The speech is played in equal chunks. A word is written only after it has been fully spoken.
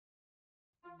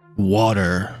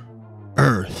water,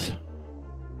 earth,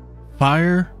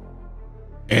 fire,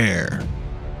 air.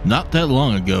 Not that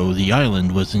long ago, the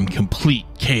island was in complete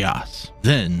chaos.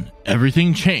 Then,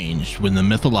 everything changed when the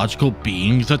mythological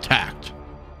beings attacked.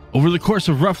 Over the course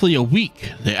of roughly a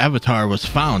week, the Avatar was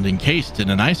found encased in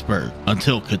an iceberg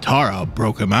until Katara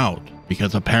broke him out,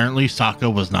 because apparently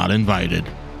Sokka was not invited.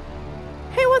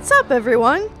 Hey, what's up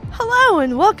everyone? Hello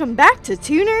and welcome back to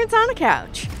Two Nerds on a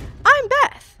Couch. I'm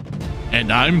Beth.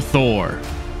 And I'm Thor.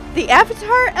 The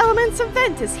Avatar Elements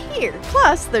event is here,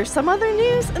 plus there's some other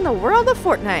news in the world of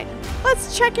Fortnite.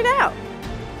 Let's check it out.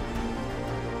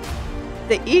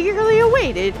 The eagerly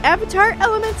awaited Avatar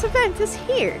Elements event is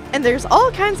here, and there's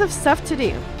all kinds of stuff to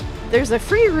do. There's a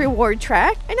free reward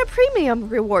track and a premium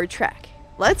reward track.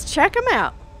 Let's check them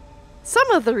out.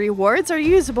 Some of the rewards are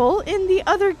usable in the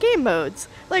other game modes,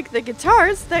 like the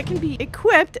guitars that can be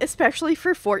equipped especially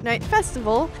for Fortnite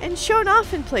Festival and shown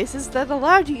off in places that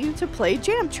allowed you to play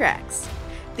jam tracks.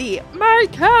 The My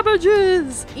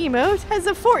Cabbages emote has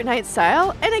a Fortnite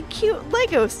style and a cute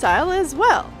Lego style as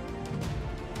well.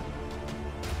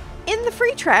 In the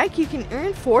free track, you can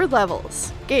earn 4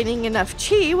 levels. Gaining enough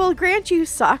chi will grant you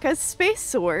Sokka's space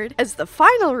sword as the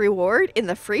final reward in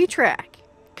the free track.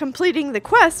 Completing the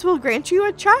quest will grant you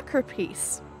a chakra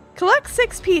piece. Collect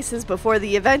 6 pieces before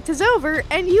the event is over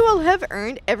and you will have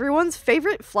earned everyone's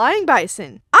favorite flying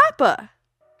bison, Appa.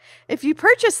 If you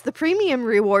purchase the premium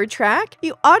reward track,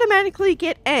 you automatically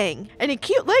get Aang, and a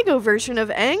cute Lego version of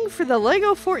Aang for the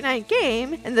Lego Fortnite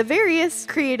game, and the various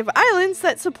creative islands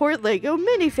that support Lego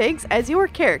minifigs as your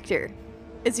character.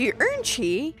 As you earn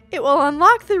chi, it will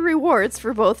unlock the rewards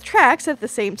for both tracks at the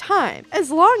same time, as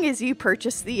long as you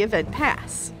purchase the event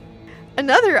pass.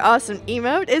 Another awesome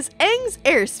emote is Aang's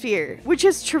Air Sphere, which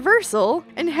is traversal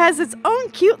and has its own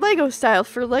cute Lego style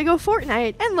for Lego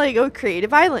Fortnite and Lego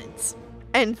Creative Islands.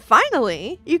 And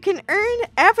finally, you can earn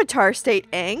Avatar State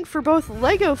Aang for both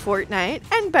Lego Fortnite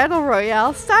and Battle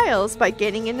Royale styles by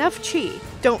getting enough chi.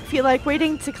 Don't feel like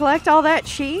waiting to collect all that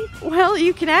chi? Well,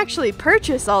 you can actually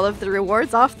purchase all of the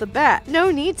rewards off the bat,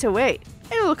 no need to wait.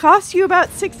 It'll cost you about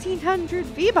 1600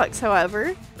 V-Bucks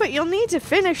however, but you'll need to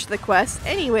finish the quest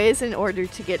anyways in order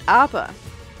to get Appa.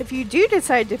 If you do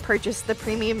decide to purchase the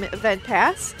premium event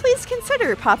pass, please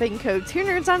consider popping code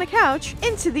 2nerdsonacouch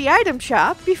into the item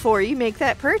shop before you make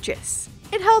that purchase.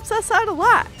 It helps us out a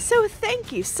lot, so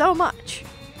thank you so much.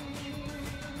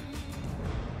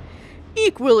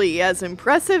 Equally as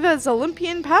impressive as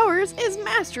Olympian powers is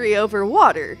mastery over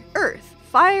water, earth,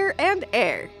 fire, and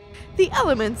air. The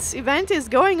Elements event is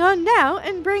going on now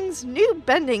and brings new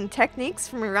bending techniques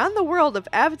from around the world of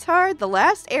Avatar: The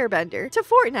Last Airbender to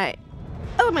Fortnite.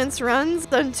 Elements runs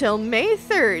until May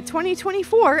 3rd,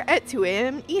 2024 at 2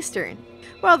 AM Eastern.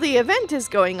 While the event is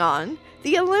going on,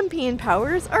 the Olympian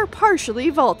powers are partially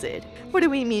vaulted. What do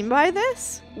we mean by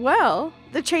this? Well,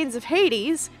 the Chains of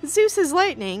Hades, Zeus's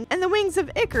Lightning, and the Wings of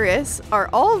Icarus are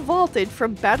all vaulted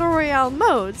from Battle Royale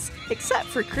modes, except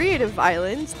for Creative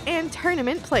Islands and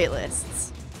Tournament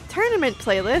playlists. Tournament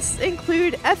playlists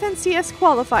include FNCS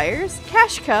qualifiers,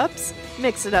 Cash Cups,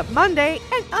 Mix It Up Monday,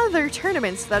 and other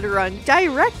tournaments that are run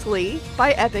directly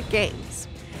by Epic Games.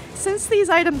 Since these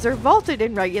items are vaulted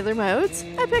in regular modes,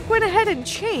 Epic went ahead and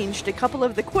changed a couple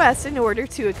of the quests in order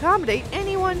to accommodate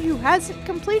anyone who hasn't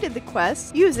completed the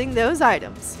quest using those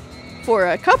items. For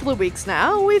a couple of weeks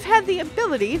now, we've had the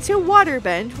ability to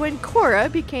waterbend when Korra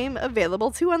became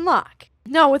available to unlock.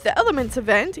 Now with the Elements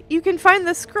event, you can find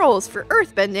the scrolls for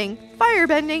earthbending,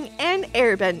 firebending, and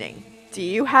airbending. Do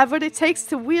you have what it takes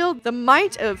to wield the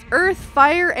might of earth,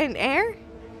 fire, and air?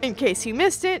 In case you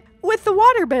missed it, with the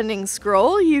waterbending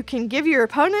scroll, you can give your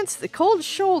opponents the cold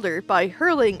shoulder by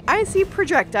hurling icy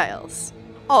projectiles.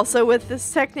 Also, with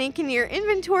this technique in your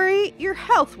inventory, your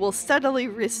health will steadily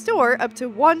restore up to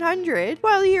 100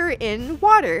 while you're in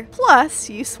water, plus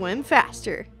you swim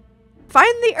faster.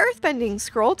 Find the earthbending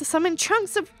scroll to summon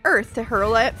chunks of earth to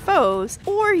hurl at foes,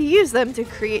 or use them to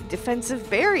create defensive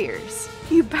barriers.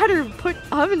 You better put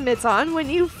oven mitts on when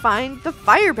you find the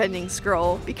firebending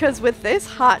scroll, because with this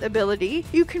hot ability,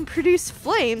 you can produce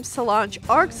flames to launch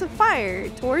arcs of fire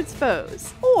towards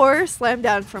foes, or slam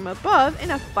down from above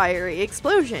in a fiery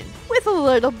explosion, with a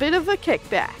little bit of a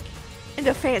kickback. And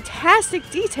a fantastic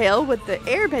detail with the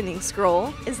airbending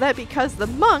scroll is that because the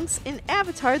monks in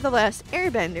Avatar: The Last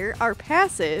Airbender are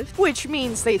passive, which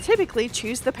means they typically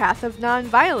choose the path of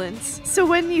non-violence, so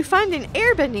when you find an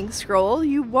airbending scroll,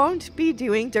 you won't be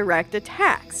doing direct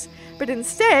attacks, but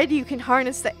instead you can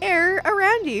harness the air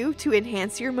around you to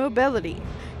enhance your mobility.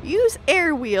 Use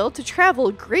air wheel to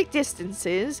travel great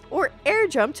distances, or air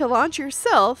jump to launch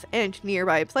yourself and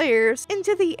nearby players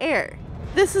into the air.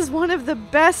 This is one of the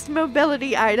best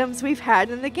mobility items we've had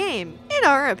in the game, in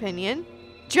our opinion.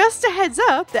 Just a heads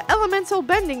up, the elemental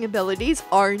bending abilities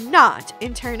are not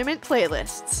in tournament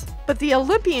playlists, but the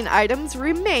Olympian items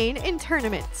remain in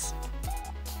tournaments.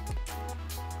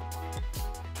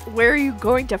 Where are you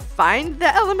going to find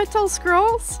the elemental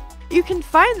scrolls? You can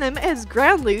find them as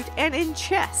ground loot and in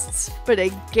chests, but a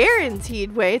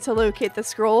guaranteed way to locate the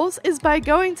scrolls is by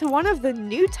going to one of the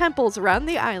new temples around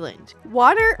the island.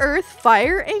 Water, earth,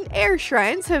 fire, and air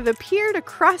shrines have appeared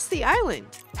across the island.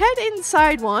 Head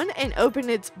inside one and open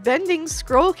its bending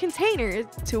scroll container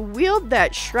to wield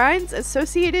that shrine's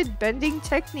associated bending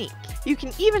technique. You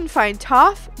can even find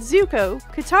Toph, Zuko,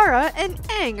 Katara, and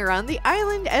Aang around the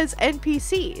island as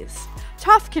NPCs.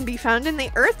 Toph can be found in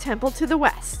the Earth Temple to the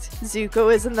west.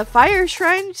 Zuko is in the Fire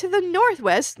Shrine to the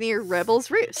northwest near Rebel's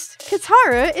Roost.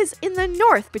 Katara is in the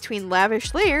north between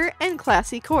Lavish Lair and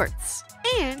Classy Courts.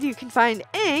 And you can find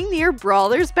Aang near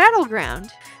Brawler's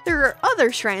Battleground. There are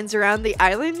other shrines around the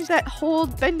island that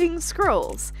hold bending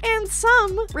scrolls, and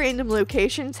some random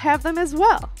locations have them as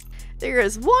well. There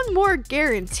is one more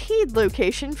guaranteed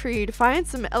location for you to find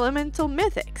some elemental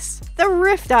mythics: the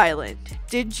Rift Island.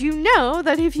 Did you know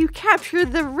that if you capture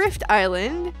the Rift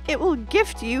Island, it will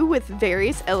gift you with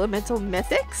various elemental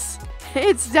mythics?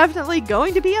 It's definitely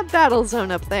going to be a battle zone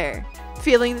up there.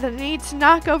 Feeling the need to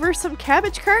knock over some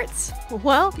cabbage carts?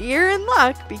 Well, you're in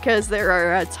luck because there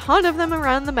are a ton of them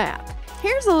around the map.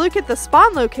 Here's a look at the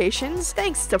spawn locations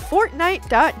thanks to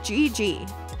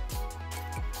Fortnite.gg.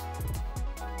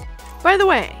 By the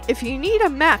way, if you need a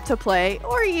map to play,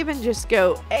 or even just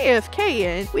go AFK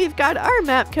in, we've got our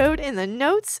map code in the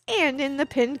notes and in the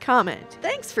pinned comment.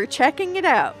 Thanks for checking it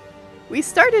out. We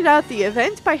started out the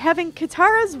event by having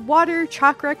Katara's Water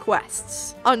Chakra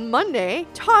quests. On Monday,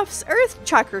 Toph's Earth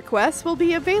Chakra quest will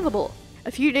be available.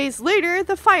 A few days later,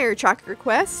 the Fire Chakra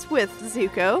quests with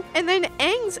Zuko, and then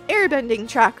Aang's Airbending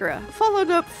Chakra,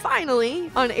 followed up finally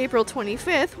on April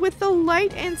 25th with the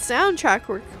Light and Sound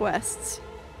Chakra quests.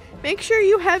 Make sure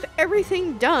you have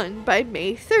everything done by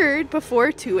May 3rd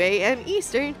before 2 AM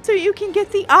Eastern so you can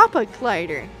get the Appa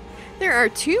glider. There are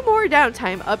 2 more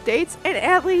downtime updates and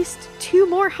at least 2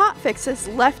 more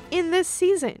hotfixes left in this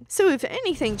season, so if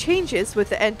anything changes with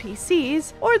the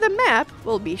NPCs or the map,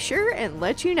 we'll be sure and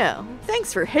let you know.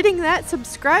 Thanks for hitting that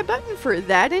subscribe button for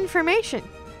that information.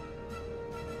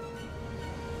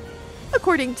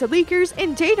 According to leakers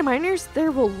and data miners,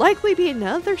 there will likely be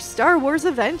another Star Wars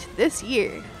event this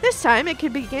year. This time it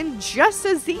could begin just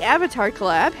as the Avatar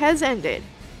collab has ended.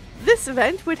 This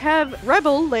event would have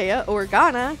Rebel Leia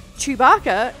Organa,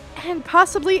 Chewbacca, and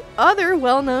possibly other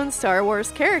well-known Star Wars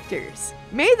characters.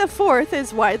 May the 4th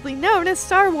is widely known as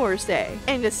Star Wars Day,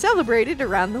 and is celebrated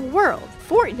around the world.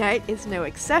 Fortnite is no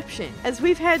exception, as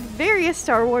we've had various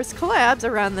Star Wars collabs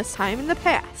around this time in the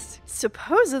past.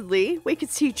 Supposedly, we could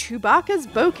see Chewbacca's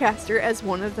bowcaster as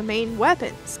one of the main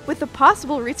weapons, with the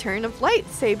possible return of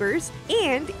lightsabers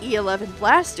and E11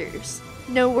 blasters.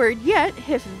 No word yet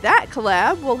if that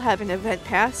collab will have an event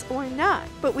pass or not,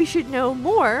 but we should know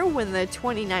more when the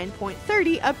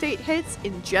 29.30 update hits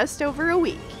in just over a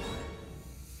week.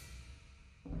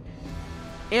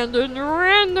 And in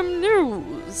random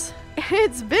news,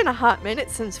 it's been a hot minute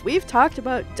since we've talked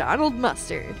about Donald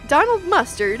Mustard. Donald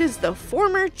Mustard is the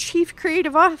former Chief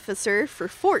Creative Officer for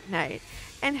Fortnite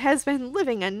and has been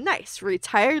living a nice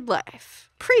retired life.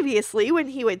 Previously, when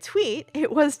he would tweet,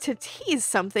 it was to tease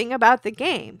something about the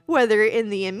game, whether in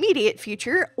the immediate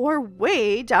future or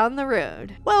way down the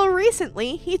road. Well,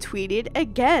 recently he tweeted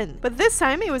again, but this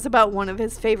time it was about one of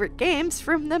his favorite games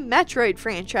from the Metroid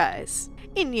franchise.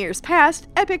 In years past,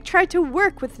 Epic tried to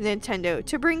work with Nintendo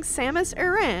to bring Samus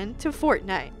Aran to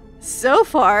Fortnite. So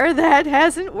far, that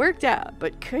hasn't worked out,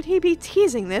 but could he be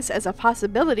teasing this as a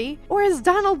possibility, or is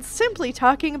Donald simply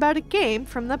talking about a game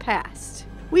from the past?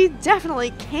 We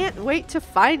definitely can't wait to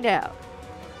find out.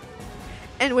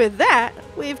 And with that,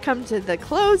 we've come to the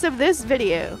close of this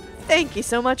video. Thank you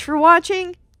so much for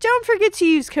watching. Don't forget to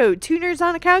use code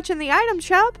TUNERSONACOUCH in the item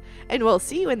shop, and we'll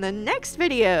see you in the next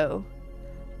video.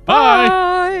 Bye!